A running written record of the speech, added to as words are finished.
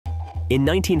In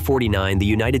 1949, the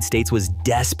United States was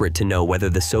desperate to know whether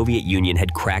the Soviet Union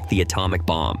had cracked the atomic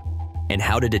bomb and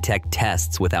how to detect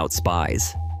tests without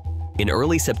spies. In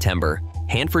early September,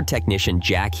 Hanford technician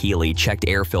Jack Healy checked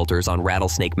air filters on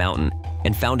Rattlesnake Mountain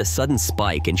and found a sudden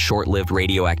spike in short-lived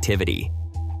radioactivity.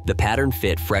 The pattern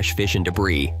fit fresh fission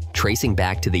debris, tracing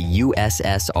back to the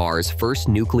USSR's first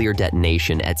nuclear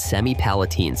detonation at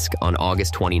Semipalatinsk on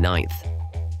August 29th.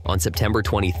 On September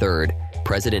 23rd,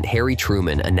 President Harry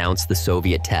Truman announced the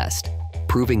Soviet test,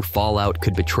 proving fallout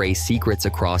could betray secrets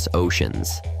across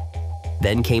oceans.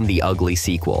 Then came the ugly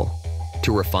sequel.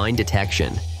 To refine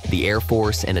detection, the Air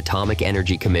Force and Atomic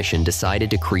Energy Commission decided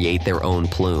to create their own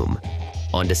plume.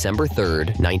 On December 3,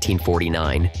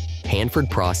 1949, Hanford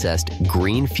processed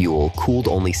green fuel cooled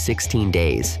only 16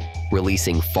 days,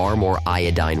 releasing far more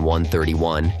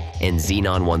iodine-131 and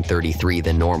xenon-133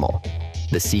 than normal.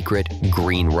 The secret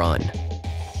green run.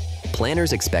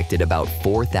 Planners expected about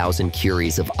 4,000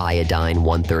 curies of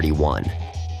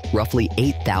iodine-131. Roughly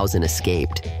 8,000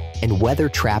 escaped, and weather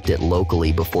trapped it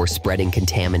locally before spreading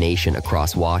contamination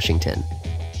across Washington.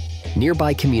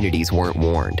 Nearby communities weren't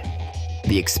warned.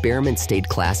 The experiment stayed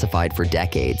classified for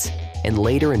decades, and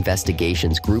later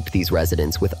investigations grouped these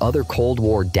residents with other Cold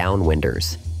War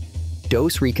downwinders.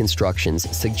 Dose reconstructions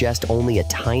suggest only a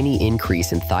tiny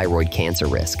increase in thyroid cancer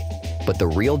risk, but the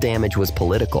real damage was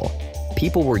political.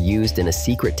 People were used in a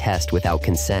secret test without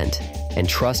consent, and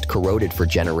trust corroded for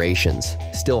generations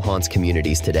still haunts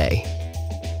communities today.